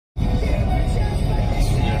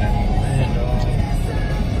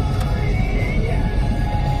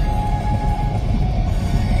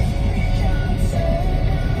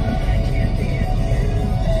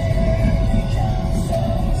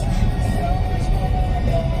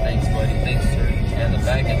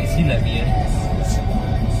she let me in.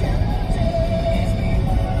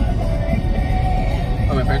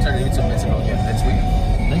 Oh, my parents are leaving to Mexico again next week.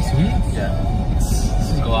 Next week? Yeah.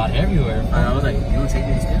 This is go out everywhere. I was like, you don't take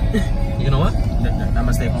me to school? You know what? I'm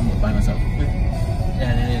gonna stay home by myself.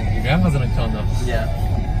 Yeah, and your grandma's gonna come though. Yeah.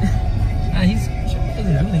 Nah, he's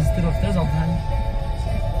still upstairs all the time.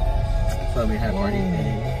 So we had a party.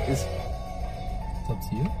 It's up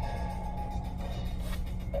to you.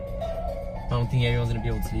 I don't think everyone's gonna be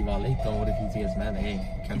able to leave out late though. What if he gets mad? Like,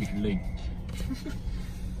 hey, can't be too late.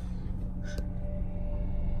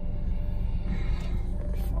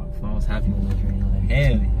 If I was happy with this right now, like,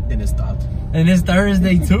 hey. Then it stopped. And it's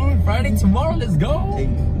Thursday too. Friday tomorrow. Let's go.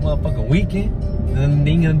 Motherfucking weekend. And then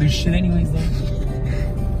they ain't gonna do shit anyways though.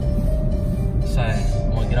 So I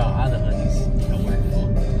wanna get out of the hoodies. Don't wear full.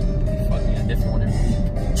 Fucking a different one every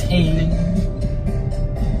week. Hey.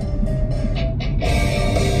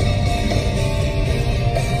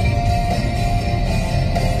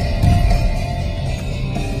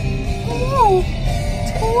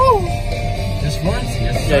 This Florence?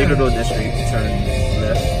 Yes, Yeah, you could go this street, turn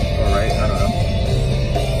left or right. I don't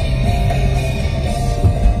know.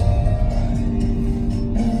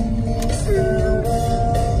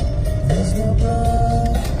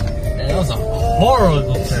 Man, that was a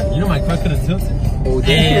horrible turn. You know my car could have tilted. Oh,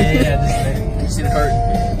 Yeah. You see the car?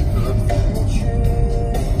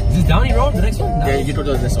 Is this Downey Road? The next one? Yeah, you could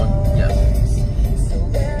go to this one. Yeah.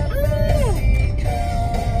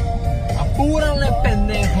 Apúrale,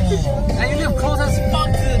 pendejo. And you live close as fuck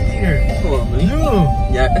to the theater. Cool, me? You.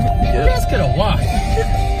 Yeah. You guys could have walked.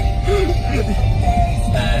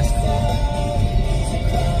 Nah, that's cool.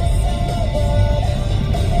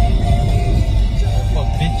 What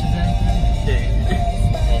bitch is that? Yeah.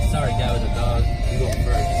 Hey, sorry, guy with a dog. You go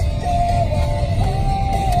first.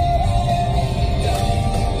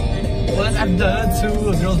 What I've done to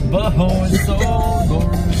a girl's butthole is so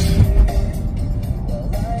gory.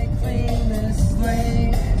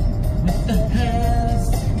 With the hands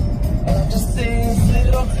of just these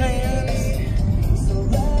little hands.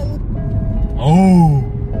 Oh,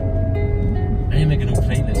 I need to make a new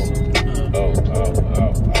playlist.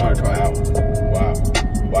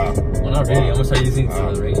 Wow. Well, not really. I'm gonna start using it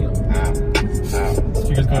on the radio.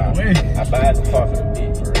 Speakers going away. I buy the car for the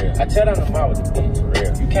bitch, for real. I tell down the mall with the bitch, for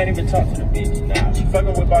real. You can't even talk to the bitch. Nah, she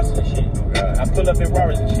fucking with bosses and shit. I pull up in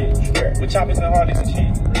Rarers and shit. With choppers and Harleys and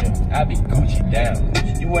shit. I be Gucci down.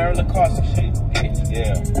 You wearing the cost and shit.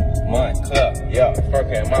 Yeah. Mine club. Yeah. Fur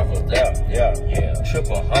came off of that. Yeah.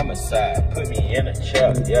 Triple homicide. Put me in a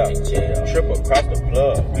chair. Yeah. Triple across the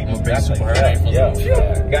plug. We do break not super like hard. that.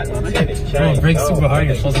 Yeah. Got no tennis chain. Break super hard.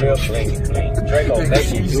 You're supposed to real clean. Draco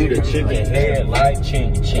make you do the chicken head like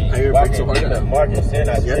ching. Walking in the markets and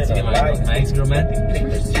I send a light. My ex-girl,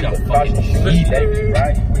 man. She got fucking They be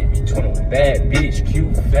right with me. 21 bad bitch,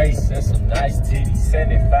 cute face, and some nice titties.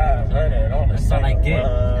 7,500 on the That's all I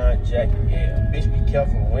get. jacket. Yeah, bitch, be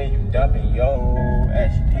careful when you dumping yo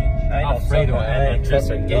action. I ain't Afraid no of sucker, I ain't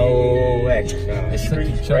trusting no action. The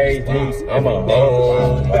streets crazy, I'm a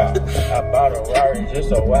hoe. I bought a Rari just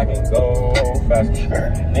so I can go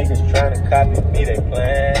faster. Niggas trying to copy me, they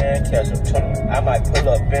plan catch a tunnel. I might pull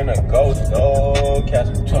up in a ghost, no catch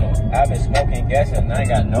a tunnel. I been smoking gas and I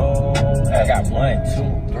got no. I got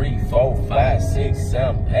 1, 2, 3, 4, 5, 6,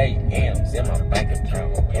 7, 8 M's in my bank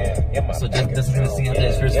account. Yeah, in my So bank just gonna see out account.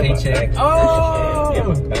 his first In my paycheck. bank Oh! In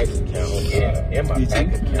my bank account. Yeah, in my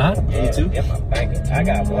bank account. Huh? Yeah, You too? in my bank account. I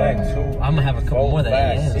got 1, 2. I'm gonna have a couple more than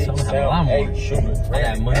I am, so I'm gonna have a lot more. I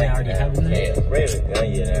got money I already have in there. Yeah, ready to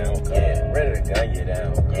gun you down. Yeah, ready to gun you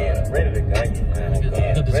down. Yeah, ready to gun you down.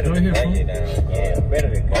 Yeah, Got this ready girl to here, gun fool. you down. Yeah, ready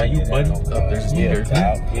to gun you buddy? down. There's Yeah, here.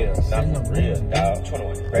 dog. Yeah, not for real, dog.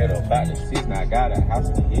 21 straight up about the season. I got a house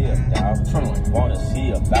to hear, dog. 21 wanna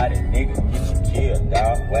see about it, nigga. Get you killed,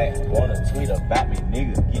 dog. Whack. Wanna tweet about me,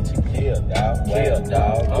 nigga. Get you killed, dog. Kill,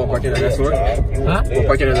 dog. Go park in the last floor? Huh? Go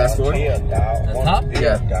park in the last floor? Kill, dog. The top?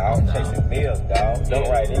 Yeah. Dog. Chasing meals, dog. Don't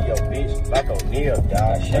ride in your bitch like O'Neal,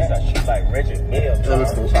 dog. Shots I shoot like Reggie Mills, That dog.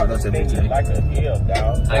 looks cool. Oh, that's it. Thinking like a hill,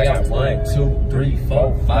 dog. I got 1, 2, 3,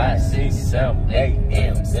 4, 5, 6, 7, 8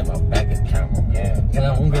 M's in my bank account. Yeah. And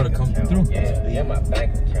I won't go to come through. Yeah, in my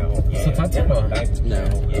bank account. Yeah. So talk to in my her. bank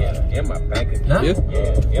account. Yeah, in my bank account. Nah?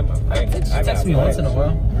 Yeah, in my bank account. She texts me once in a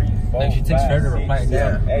while. Like she takes her to reply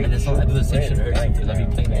again. And it's all, I do the same shit to her because I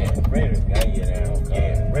be playing it. Ready to gun you down.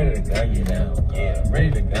 Yeah, ready to gun you down. Yeah,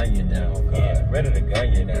 ready to gun you down. Yeah, ready to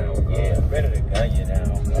gun you down. Yeah, ready to gun you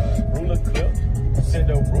down. Ruler clip. to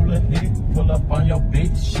the ruler dick. Pull up on your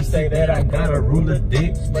bitch. She say that I got a ruler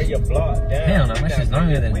dick. Spray your block down. Hell no, my shit's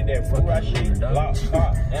longer than with that fucking block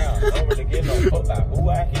top down. Don't really give no fuck about who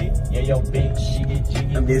I hit. Yeah, your bitch, she get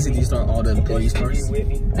jiggy. I'm guessing you start all the employee starts.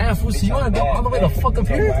 Damn, fool, so you wanna go all the way the fuck up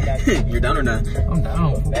here? You're down or not? I'm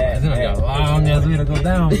down, fool. I got a long ass way to go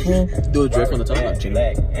down, fool. Do a drift on the top,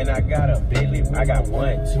 Jimmy. And I got a Bentley. I got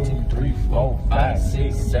 1, 2, 3, 4, 5,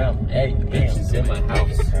 6, 7, 8 bitches in my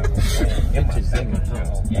house. Bitches in my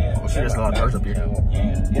house. Oh shit, there's a lot of cars up here.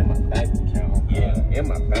 Yeah, in my bank account. Yeah, in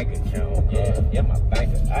my bank account. Yeah, in my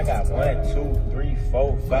bank account. I got 1, 2, 3,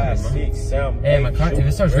 4, 5, 6, 7. Hey, my car, if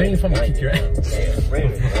it starts raining, I'm gonna kick your ass. Yeah, ready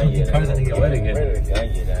to gun you down. Car's gonna get wet again. Ready to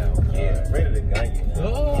gun you down. Yeah, ready to gun you down.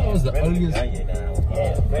 Oh, that was the ugliest.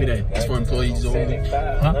 It's for employees only.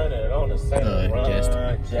 Huh? Guest.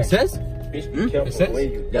 It says? It says?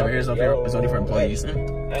 Yeah, here's up here. It's only for employees. I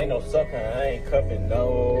ain't no sucker. I ain't cuffing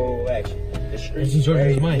no action. The This streets is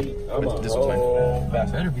George's mine. I'm a This was mine. whole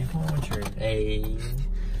bastard. Better be fun with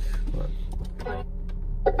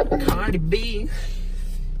your Cardi B.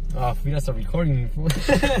 Oh, we gotta start recording.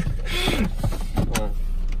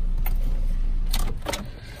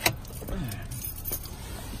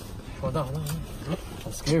 Hold on.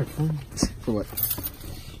 I'm scared, fool. For what?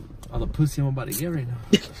 All the pussy I'm about to get right now.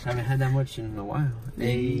 Haven't had that much in a while.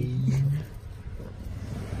 Hey.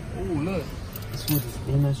 Oh, look. This fool is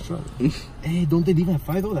in that truck. Hey, don't they leave at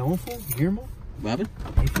 5 though? That one fool? Guillermo? What happened?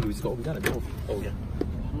 Hey, fool, let's go. We gotta go. Oh, yeah. I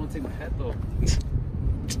don't want to take my hat though.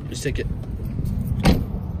 Just take it.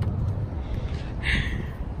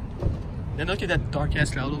 Then look at that dark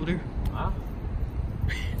ass cloud over there. Huh?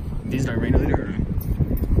 These are rain later. Or...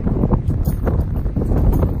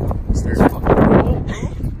 There's fucking cold, bro.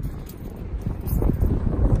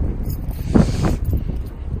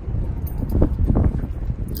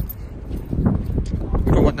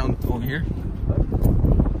 We don't want down over here.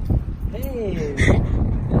 Hey.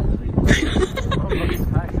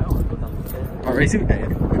 All right, see what that is.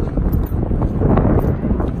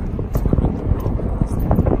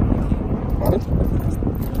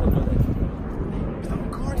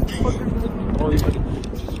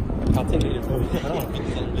 I'll take it.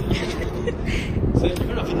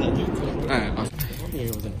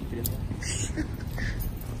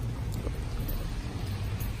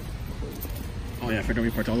 Oh yeah, I forgot we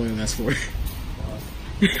parked all the way on that floor.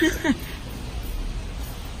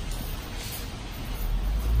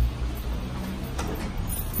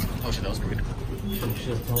 Oh shit, that was pretty good. You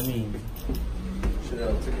should have told me. Should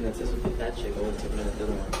have taken that test with that chick. I would have taken that other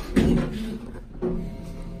one.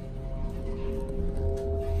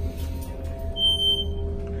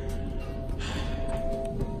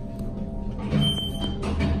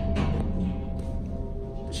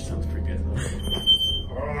 She sounds pretty good.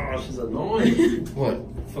 Oh, she's annoying. What?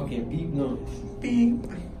 Fucking beep noise. Beep.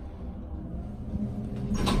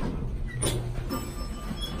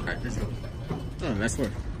 Alright, let's go. Oh, that's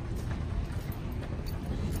where.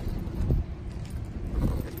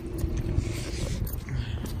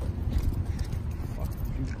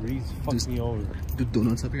 Breeze fucked me over. Do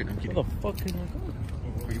donuts up here? No, I'm kidding. Where the fuck can I go?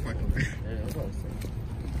 Where you parked over? Yeah, that's what I was saying.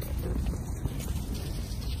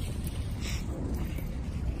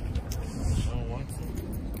 I don't want to.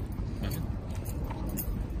 Nothing?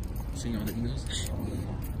 Seeing all the emails?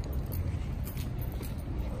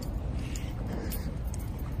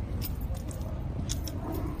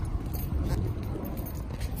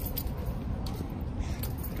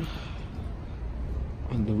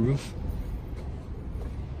 On the roof.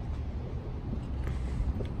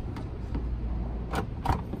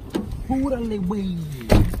 Órale, wey.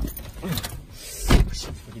 Shit's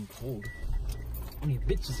fucking cold. Only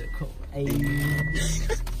bitches are cold. Hey.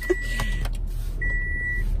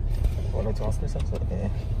 Want to toss this up? Yeah.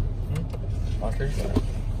 Oscars?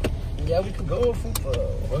 Yeah, we could go.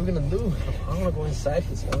 What are we gonna do? I don't wanna go inside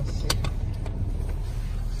this house.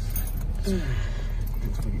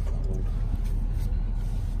 It's pretty cold.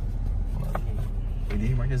 Wait, did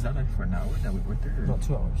he mark this down for an hour that we went there? No,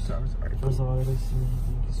 2 hours. 2 hours? Alright. First of all, I'd like to say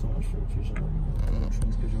thank you so much for your tuition. Training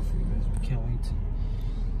schedule for you guys. We can't wait to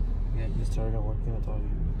get started on working with all you.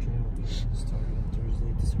 Training will be started on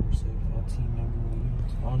Thursday, December 7th. All team member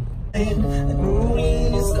meetings on.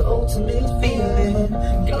 It's the ultimate feeling.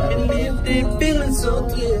 Got me lifted, feeling so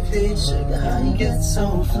gifted. Sugar, how you get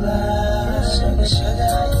so fly? Sugar, sugar,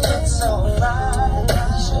 how you get so fly?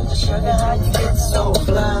 Sugar, sugar, how you get so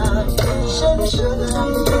fly? Sugar, sugar, how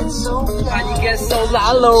you get so fly? How you get so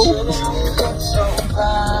lalo? Sugar, how you get so fly?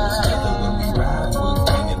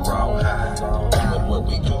 What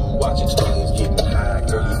we do, watching screens getting high.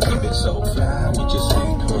 Girl, you keep it so fly. We just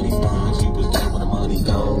spent 20 funds. You was there when the money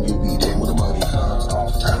gone. You be there when the money comes.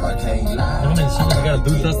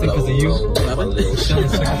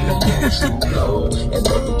 low. And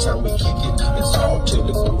every time we kick it, it's all to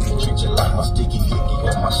the groove. Treat you like my sticky icky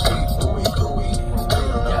on my sleeve. Ooey, gooey.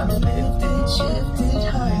 Got me lifted, shifted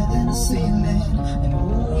higher than the ceiling. And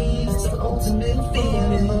ooh, it's the ultimate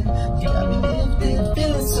feeling. Got me lifted,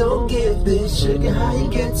 feeling so gifted. Sugar, how you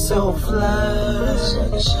get so fly?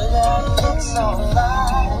 Sugar, sugar, how you get so fly?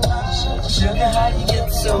 Sugar, how you get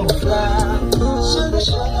so fly? Sugar,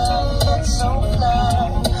 sugar, how you get so fly?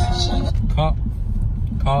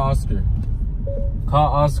 Call Oscar. Call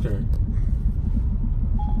Oscar.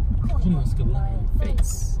 Call Oscar, look at my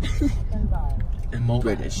face. And more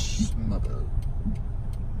British mother.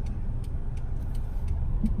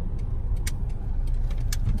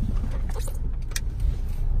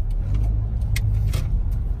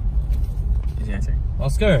 His answer.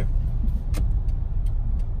 Oscar.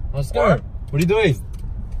 Oscar, what are you doing?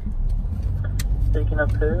 Taking a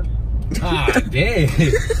piss. Ah, dang.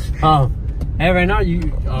 Hey, right now, have you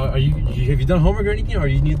done homework or anything, or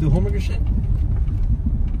you need to do homework or shit?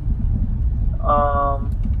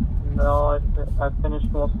 No, I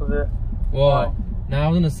finished most of it. Well, now I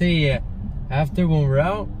was gonna say, after when we're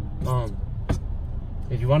out,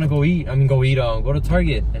 if you wanna go eat, go to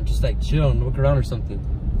Target and just like chill and look around or something.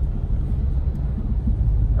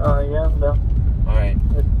 Yeah, no. Alright.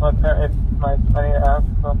 It's my I need to ask.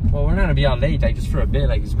 So. Well, we're not gonna be out late, like just for a bit,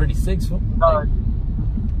 like it's pretty sick, so.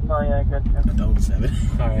 No, yeah, I got you. Adult 7.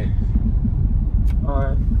 Alright.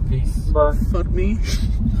 Alright. Peace. Bye. Fuck me.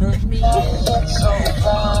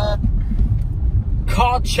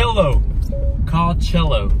 Call Cello. Call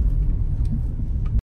Cello.